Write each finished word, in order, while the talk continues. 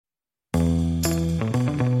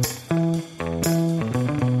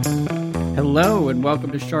Hello and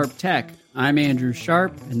welcome to Sharp Tech. I'm Andrew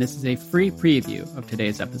Sharp, and this is a free preview of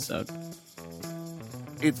today's episode.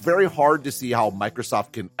 It's very hard to see how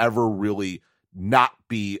Microsoft can ever really not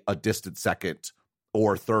be a distant second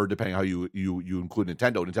or third, depending how you include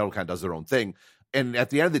Nintendo. Nintendo kind of does their own thing. And at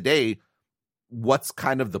the end of the day, what's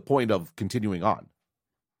kind of the point of continuing on?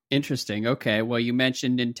 Interesting. Okay. Well, you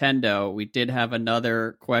mentioned Nintendo. We did have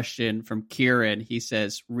another question from Kieran. He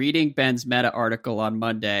says, reading Ben's Meta article on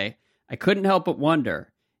Monday, I couldn't help but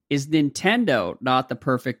wonder, is Nintendo not the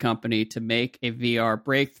perfect company to make a VR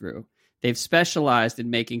breakthrough? They've specialized in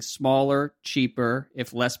making smaller, cheaper,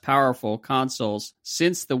 if less powerful consoles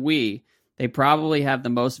since the Wii. They probably have the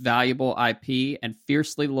most valuable IP and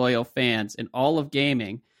fiercely loyal fans in all of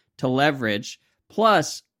gaming to leverage.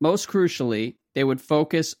 Plus, most crucially, they would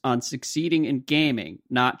focus on succeeding in gaming,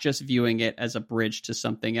 not just viewing it as a bridge to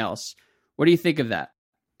something else. What do you think of that?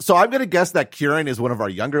 So I'm going to guess that Kieran is one of our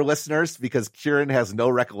younger listeners because Kieran has no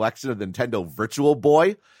recollection of the Nintendo Virtual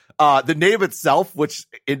Boy. The name itself, which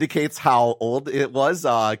indicates how old it was.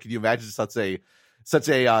 Can you imagine such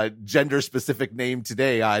a gender specific name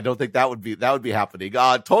today? I don't think that would be happening.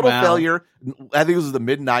 Total failure. I think it was the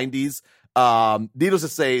mid 90s. Needless to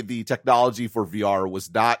say, the technology for VR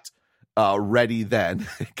was not ready then,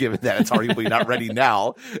 given that it's arguably not ready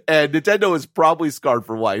now. And Nintendo is probably scarred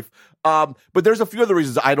for life. But there's a few other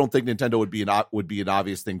reasons I don't think Nintendo would be an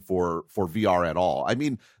obvious thing for VR at all. I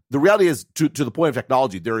mean, the reality is, to the point of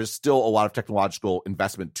technology, there is still a lot of technological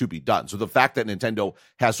investment to be done. So the fact that Nintendo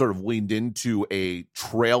has sort of leaned into a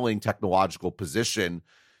trailing technological position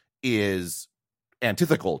is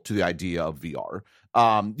antithetical to the idea of VR.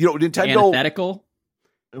 Nintendo... Antithetical?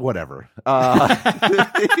 Whatever.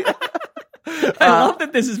 I love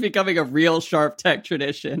that this is becoming a real Sharp Tech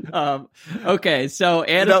tradition. Okay, so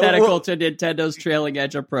antithetical to Nintendo's trailing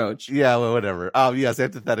edge approach. Yeah, well, whatever. Yes,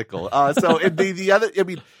 antithetical. So the other, I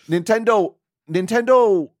mean,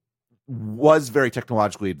 Nintendo was very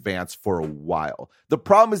technologically advanced for a while. The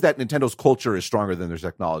problem is that Nintendo's culture is stronger than their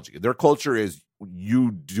technology. Their culture is you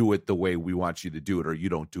do it the way we want you to do it, or you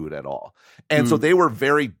don't do it at all. And so they were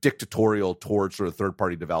very dictatorial towards sort of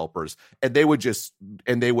third-party developers, and they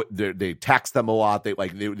taxed them a lot. They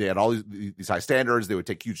had all these high standards. They would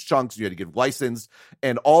take huge chunks. You had to get licensed,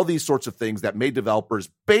 and all these sorts of things that made developers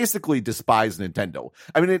basically despise Nintendo.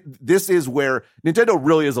 I mean, this is where Nintendo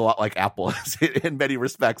really is a lot like Apple in many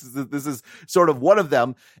respects. This is sort of one of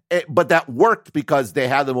them, but that worked because they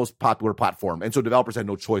had the most popular platform, and so developers had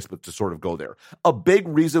no choice but to sort of go there. A big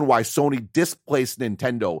reason why Sony displaced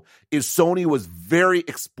Nintendo is Sony was very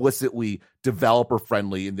explicitly developer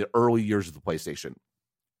friendly in the early years of the PlayStation.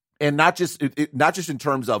 And not just in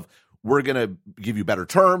terms of we're going to give you better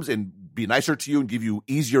terms and be nicer to you and give you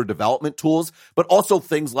easier development tools, but also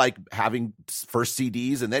things like having first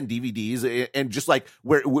CDs and then DVDs, and just like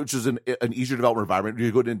which is an easier development environment.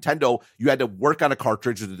 You go to Nintendo, you had to work on a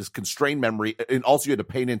cartridge with this constrained memory, and also you had to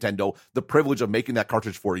pay Nintendo the privilege of making that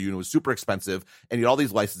cartridge for you, and it was super expensive, and you had all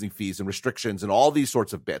these licensing fees and restrictions and all these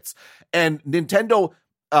sorts of bits. And Nintendo,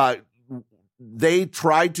 they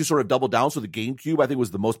tried to sort of double down. So the GameCube, I think,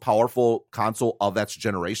 was the most powerful console of that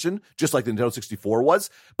generation, just like the Nintendo 64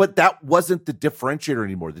 was. But that wasn't the differentiator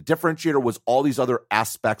anymore. The differentiator was all these other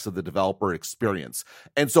aspects of the developer experience.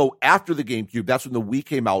 And so after the GameCube, that's when the Wii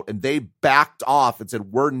came out, and they backed off and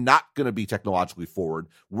said, we're not going to be technologically forward.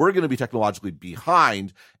 We're going to be technologically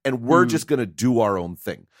behind, and we're just going to do our own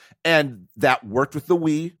thing. And that worked with the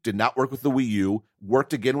Wii, did not work with the Wii U,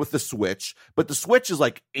 worked again with the Switch, but the Switch is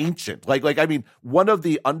like ancient. I mean, one of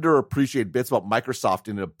the underappreciated bits about Microsoft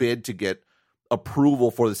in a bid to get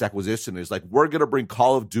approval for this acquisition is like, we're going to bring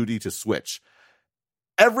Call of Duty to Switch.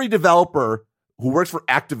 Every developer who works for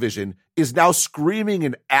Activision is now screaming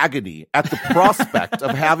in agony at the prospect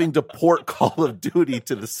of having to port Call of Duty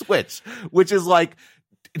to the Switch, which is like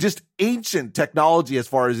just ancient technology as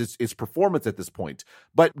far as its performance at this point.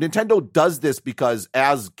 But Nintendo does this because,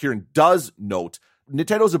 as Kieran does note,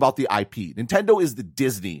 Nintendo's about the IP. Nintendo is the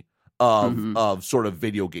Disney of sort of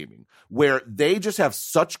video gaming, where they just have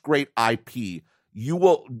such great IP.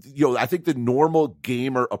 I think the normal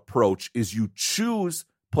gamer approach is you choose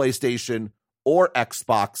PlayStation or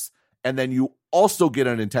Xbox, and then you also get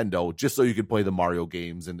a Nintendo just so you can play the Mario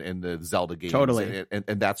games and the Zelda games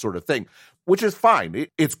and that sort of thing, which is fine.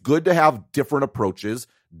 It's good to have different approaches,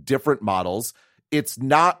 different models. It's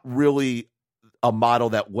not really a model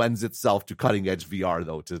that lends itself to cutting edge VR,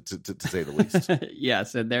 though, to say the least.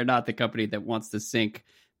 Yes, and they're not the company that wants to sink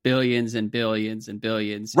billions and billions and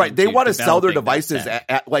billions. Right. They want to sell their developing devices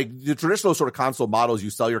at like the traditional sort of console models. You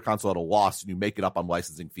sell your console at a loss and you make it up on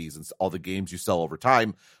licensing fees and all the games you sell over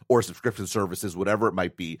time or subscription services, whatever it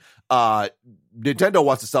might be. Nintendo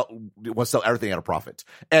wants to sell everything at a profit.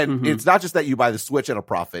 And it's not just that you buy the Switch at a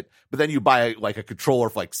profit, but then you buy like a controller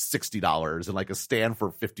for like $60 and like a stand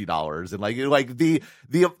for $50 and like the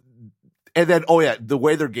and then, the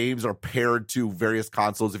way their games are paired to various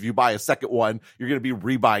consoles. If you buy a second one, you're going to be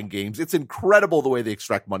rebuying games. It's incredible the way they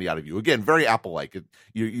extract money out of you. Again, very Apple-like.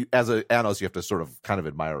 You as an analyst, you have to sort of kind of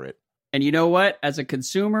admire it. And you know what? As a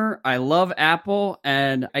consumer, I love Apple,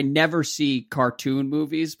 and I never see cartoon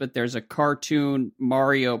movies, but there's a cartoon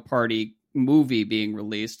Mario Party movie being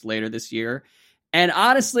released later this year. And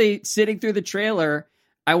honestly, sitting through the trailer,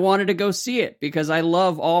 I wanted to go see it because I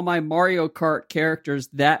love all my Mario Kart characters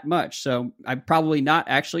that much. So I'm probably not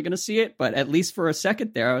actually going to see it, but at least for a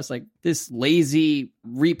second there, I was like, this lazy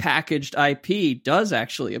repackaged IP does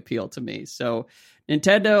actually appeal to me. So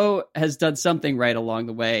Nintendo has done something right along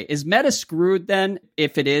the way. Is Meta screwed then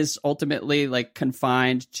if it is ultimately like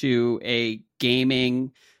confined to a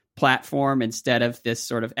gaming platform instead of this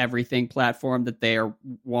sort of everything platform that they are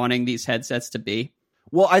wanting these headsets to be?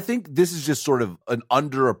 Well, I think this is just sort of an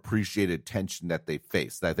underappreciated tension that they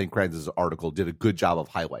face that I think Kranz's article did a good job of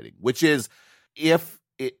highlighting, which is if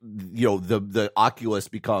the Oculus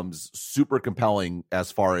becomes super compelling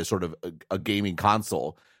as far as sort of a gaming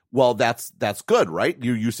console, well, that's good, right?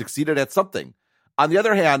 You succeeded at something. On the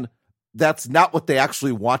other hand, that's not what they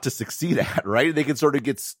actually want to succeed at, right? They can sort of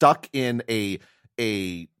get stuck in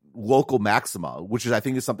a local maxima, which is, I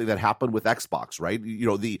think, is something that happened with Xbox, right?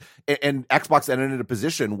 And Xbox ended in a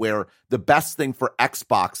position where the best thing for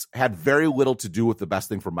Xbox had very little to do with the best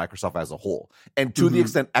thing for Microsoft as a whole. And to the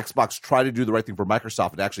extent Xbox tried to do the right thing for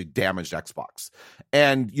Microsoft, it actually damaged Xbox.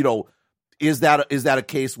 And, is that a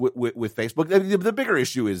case with Facebook? The bigger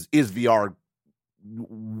issue is VR.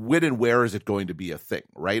 When and where is it going to be a thing,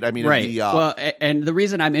 right? I mean, right. Well, and the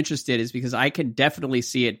reason I'm interested is because I can definitely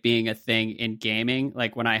see it being a thing in gaming.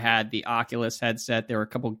 Like when I had the Oculus headset, there were a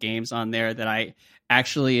couple games on there that I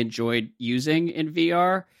actually enjoyed using in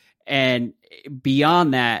VR. And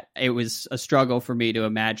beyond that, it was a struggle for me to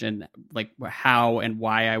imagine like how and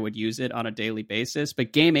why I would use it on a daily basis.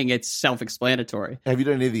 But gaming, it's self-explanatory. Have you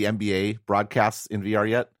done any of the NBA broadcasts in VR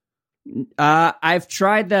yet? I've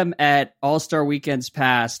tried them at All-Star weekends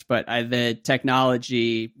past, but the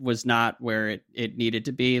technology was not where it needed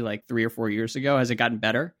to be like 3 or 4 years ago. Has it gotten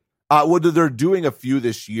better? Well, they're doing a few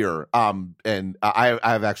this year, and I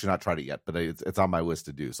have actually not tried it yet, but it's on my list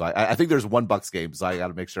to do. So I think there's one Bucks game, so I got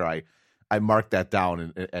to make sure I mark that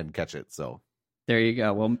down and catch it. So. There you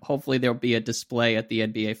go. Well, hopefully there'll be a display at the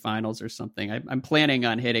NBA Finals or something. I'm planning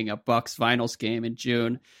on hitting a Bucks Finals game in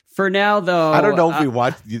June. For now, though, I don't know if you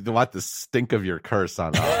want the stink of your curse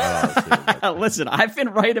on. Listen, I've been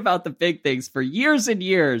right about the big things for years and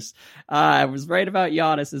years. I was right about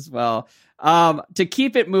Giannis as well. To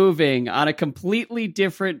keep it moving on a completely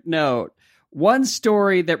different note, one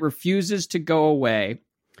story that refuses to go away: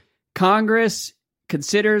 Congress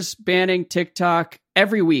considers banning TikTok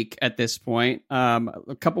every week at this point.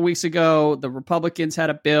 A couple weeks ago, the Republicans had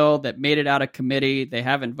a bill that made it out of committee. They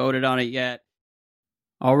haven't voted on it yet.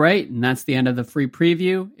 All right, and that's the end of the free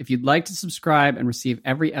preview. If you'd like to subscribe and receive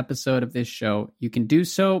every episode of this show, you can do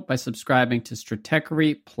so by subscribing to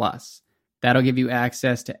Stratechery Plus. That'll give you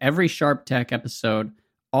access to every Sharp Tech episode,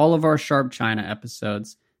 all of our Sharp China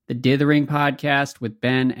episodes, the Dithering podcast with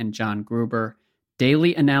Ben and John Gruber,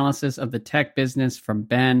 daily analysis of the tech business from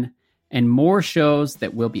Ben, and more shows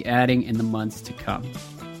that we'll be adding in the months to come.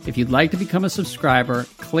 If you'd like to become a subscriber,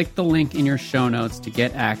 click the link in your show notes to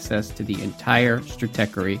get access to the entire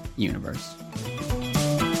Stratechery universe.